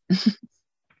skip it.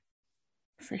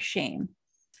 For shame.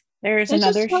 There's It's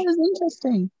another. Just not as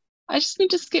interesting. I just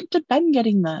need to skip to Ben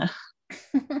getting there.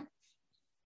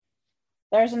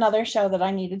 There's another show that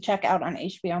I need to check out on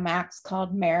HBO Max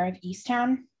called Mayor of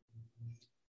Easttown.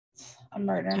 It's a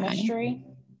murder mystery.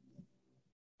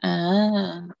 You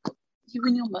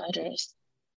and your murders.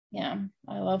 Yeah,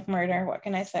 I love murder. What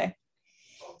can I say?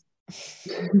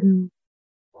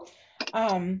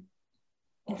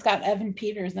 It's got Evan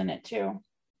Peters in it too.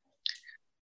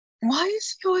 Why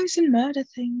is he always in murder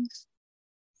things?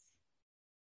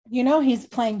 You know he's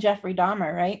playing Jeffrey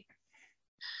Dahmer, right?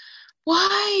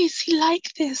 Why is he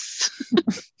like this?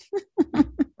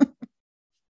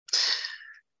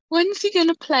 When's he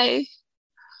gonna play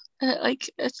like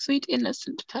a sweet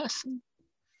innocent person?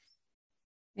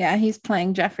 Yeah, he's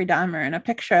playing Jeffrey Dahmer, and a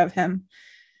picture of him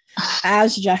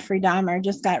as Jeffrey Dahmer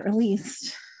just got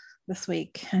released this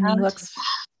week, and he looks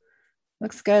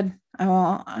good.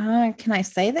 Can I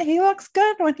say that he looks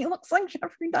good when he looks like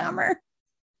Jeffrey Dahmer?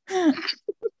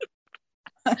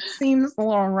 That seems a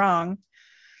little wrong.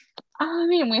 I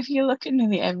mean, if you look at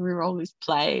nearly every role he's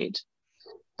played,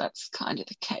 that's kind of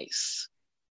the case.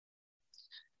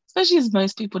 Especially as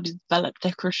most people develop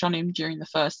their crush on him during the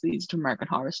first season of American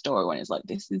Horror Story, when it's like,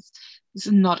 this is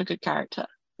not a good character.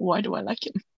 Why do I like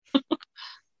him?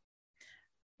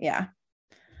 Yeah.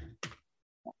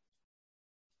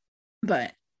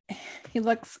 But he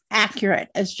looks accurate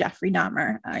as Jeffrey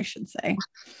Dahmer, I should say.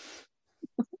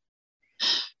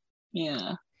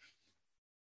 Yeah.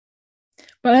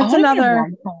 But it's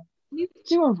another. You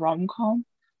do a rom-com.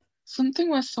 Something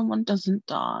where someone doesn't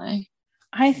die.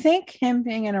 I think him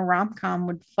being in a rom-com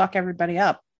would fuck everybody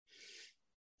up.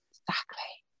 Exactly.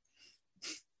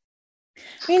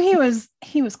 I mean,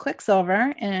 he was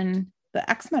Quicksilver in the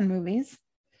X-Men movies.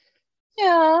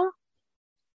 Yeah.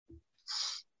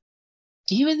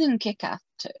 He was in Kick-Ass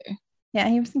too. Yeah,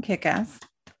 he was in Kick-Ass.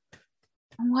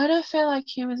 And why do I feel like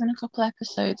he was in a couple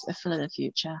episodes of Phil of the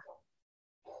Future?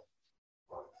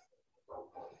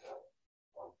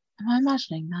 Am I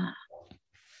imagining that?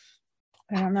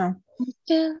 I don't know.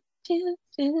 Phil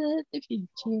the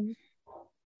Future.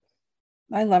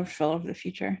 I loved Phil of the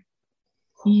Future.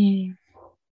 Yeah.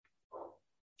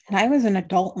 And I was an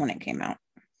adult when it came out.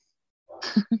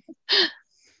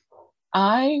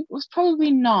 I was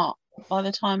probably not. By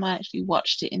the time I actually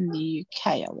watched it in the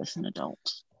UK, I was an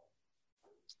adult.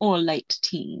 Or late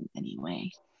teen,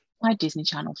 anyway. My Disney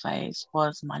Channel phase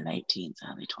was my late teens,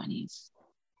 early 20s.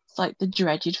 It's like the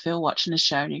dreaded feel watching a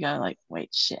show and you go like,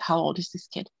 wait, shit, how old is this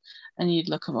kid? And you'd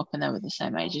look them up and they were the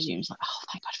same age as you. And it's like, oh,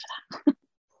 thank God for that.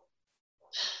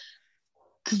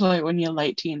 Because like when you're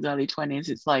late teens, early 20s,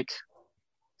 it's like,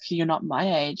 if you're not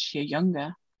my age, you're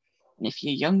younger. And if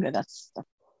you're younger, that's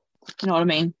you know what I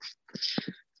mean?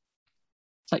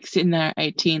 It's like sitting there at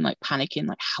 18, like panicking,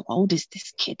 like, how old is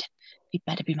this kid? He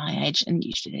better be my age. And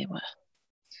usually they were.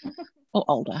 Or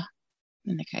older,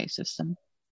 in the case of some.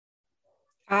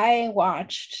 I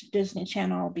watched Disney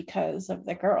Channel because of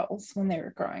the girls when they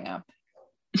were growing up.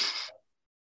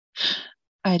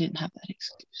 I didn't have that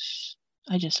excuse.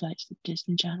 I just liked the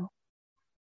Disney Channel.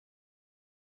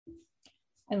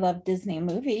 I love Disney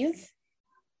movies.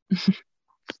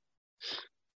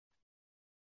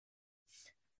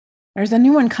 There's a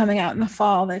new one coming out in the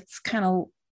fall that's kind of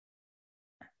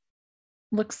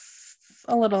looks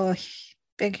a little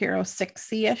Big Hero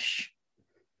 6-ish.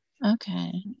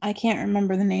 Okay. I can't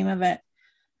remember the name of it,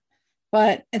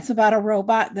 but it's about a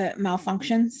robot that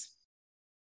malfunctions.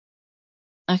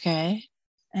 Okay.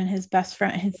 And his best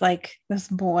friend, he's like, this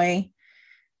boy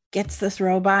gets this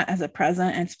robot as a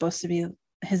present and it's supposed to be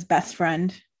his best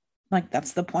friend. Like,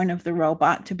 that's the point of the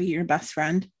robot, to be your best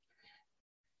friend.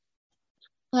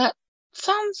 That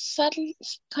sounds sadly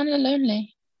kind of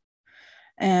lonely.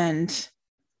 And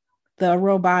the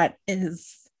robot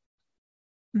is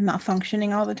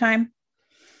malfunctioning all the time.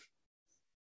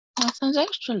 That sounds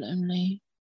extra lonely.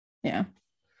 Yeah.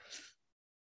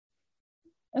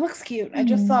 It looks cute. I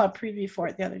just saw a preview for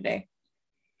it the other day.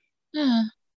 Yeah.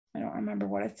 I don't remember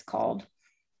what it's called.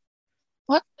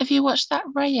 What? Have you watched that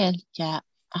Raya yet?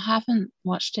 I haven't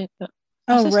watched it, but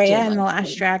Raya and the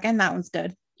Last Dragon. That was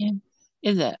good. Yeah.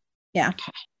 Is it? Yeah.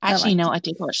 Okay. Actually, no, I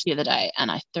did watch the other day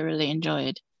and I thoroughly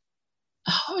enjoyed.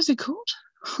 What was it called?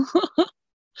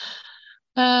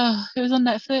 It was on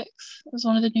Netflix. It was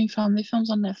one of the new family films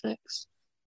on Netflix.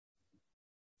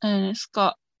 And it's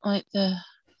got like their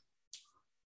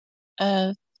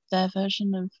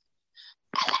version of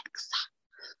Alexa.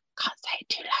 Can't say it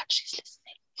too loud, she's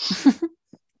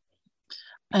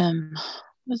listening.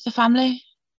 Was the family?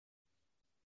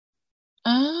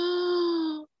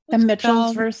 Oh, the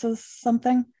Mitchells versus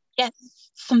something. Yes,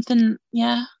 something.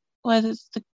 Yeah, where there's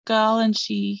the girl and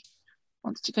she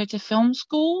wants to go to film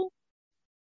school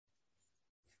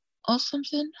or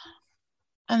something,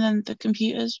 and then the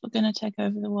computers were going to take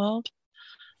over the world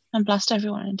and blast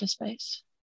everyone into space.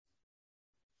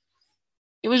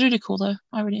 It was really cool though.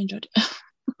 I really enjoyed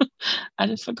it. I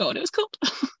just forgot what it was called.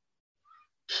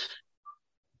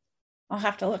 I'll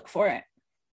have to look for it.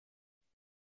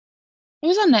 It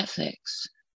was on Netflix.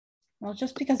 Well,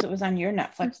 just because it was on your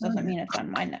Netflix doesn't mean it's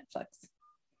on my Netflix.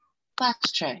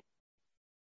 That's true.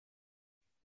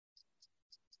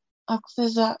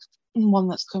 There's that one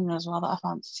that's coming as well that I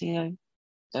fancy,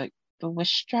 the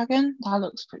Wish Dragon. That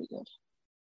looks pretty good.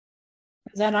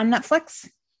 Is that on Netflix?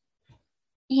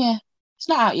 Yeah, it's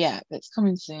not out yet, but it's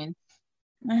coming soon.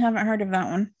 I haven't heard of that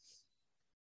one.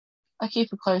 I keep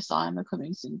a close eye on the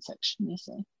coming soon section, you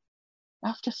see. I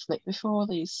have to flip before all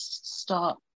these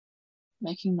start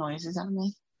making noises at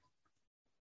me.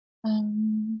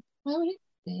 Where would it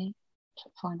be? To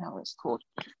find out what it's called.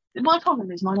 My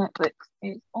problem is my Netflix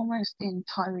is almost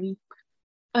entirely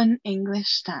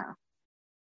un-English now.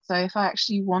 So if I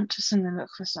actually want to suddenly look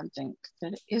for something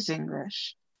that is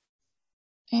English,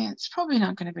 it's probably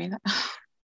not going to be that.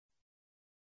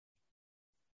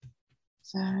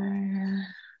 So I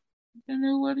don't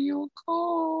know what you're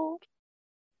called.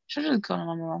 Should have gone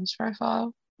on my mom's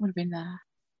profile. Would have been there.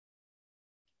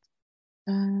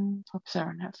 Popular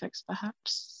on Netflix,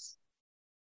 perhaps.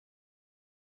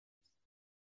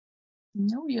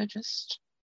 No, you're just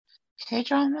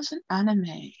K-dramas and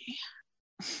anime.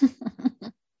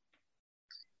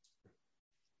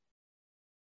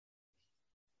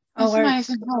 It's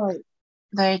amazing how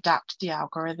they adapt the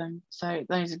algorithm, so it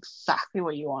knows exactly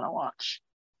what you want to watch.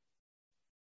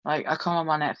 Like, I come on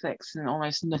my Netflix and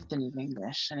almost nothing is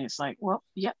English, and it's like, well,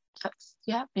 yep,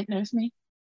 it knows me.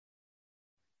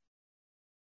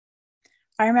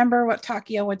 I remember what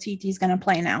Takio Watiti's going to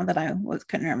play now that I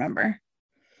couldn't remember.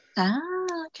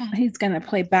 Okay. He's going to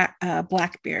play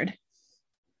Blackbeard.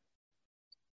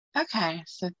 Okay,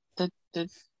 so the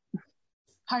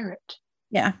pirate.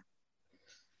 Yeah.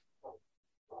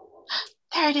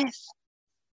 There it is.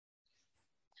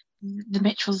 The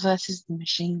Mitchells versus the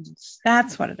Machines.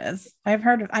 That's what it is. I've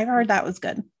heard that was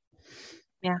good.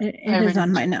 Yeah. It is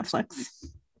on my Netflix.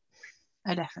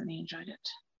 I definitely enjoyed it.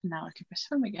 Now I can press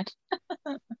home again.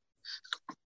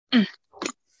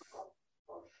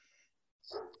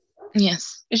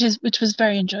 Yes, which was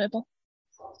very enjoyable.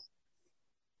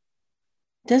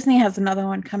 Disney has another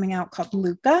one coming out called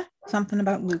Luca. Something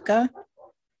about Luca.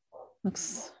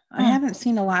 I haven't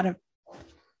seen a lot of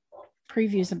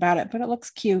previews about it, but it looks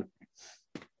cute.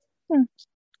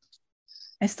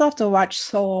 I still have to watch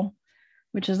Soul,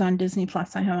 which is on Disney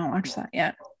Plus. I haven't watched that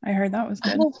yet. I heard that was good.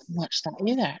 I haven't watched that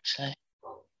either, actually.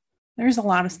 There's a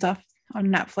lot of stuff on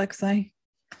Netflix,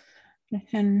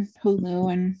 and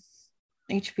Hulu and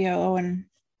HBO and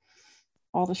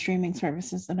all the streaming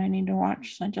services that I need to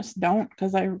watch. I just don't,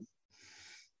 because I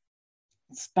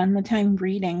spend the time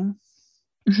reading.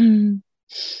 Mm-hmm.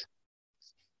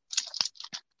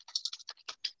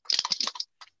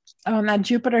 Oh, and that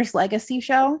Jupiter's Legacy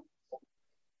show?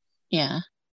 Yeah.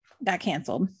 Got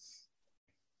canceled.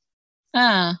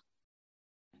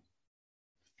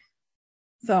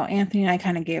 So Anthony and I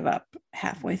kind of gave up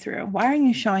halfway through. Why are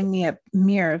you showing me a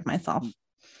mirror of myself?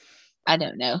 I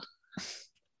don't know.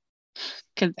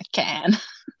 Because I can.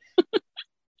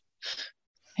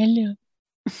 Hello.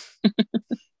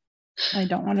 I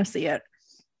don't want to see it.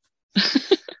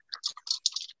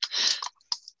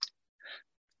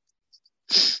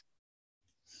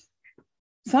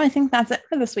 So I think that's it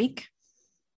for this week.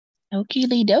 Okie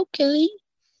dokie.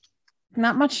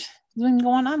 Not much has been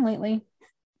going on lately.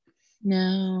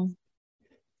 No.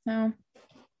 All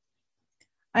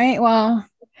right. Well,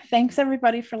 thanks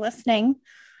everybody for listening.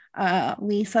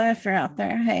 Lisa, if you're out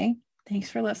there, hey, thanks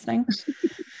for listening.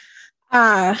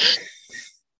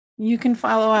 You can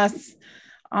follow us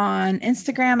on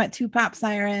Instagram at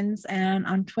 2popsirens and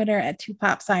on Twitter at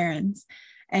 2popsirens.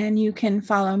 And you can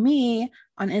follow me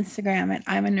on Instagram at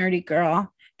I'm a nerdy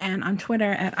girl and on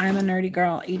Twitter at I'm a nerdy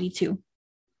girl 82.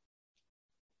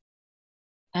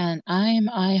 And I'm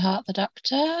I Heart the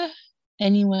Doctor.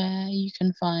 Anywhere you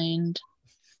can find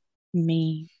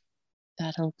me,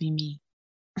 that'll be me.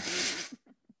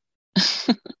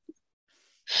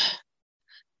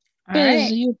 All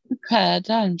right. You're prepared.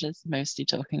 I'm just mostly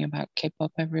talking about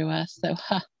K-pop everywhere. So,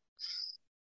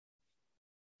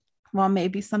 Well,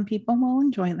 maybe some people will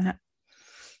enjoy that.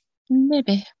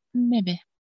 Maybe.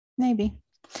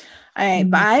 All right.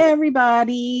 Bye,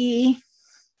 everybody.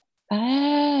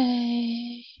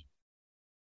 Bye.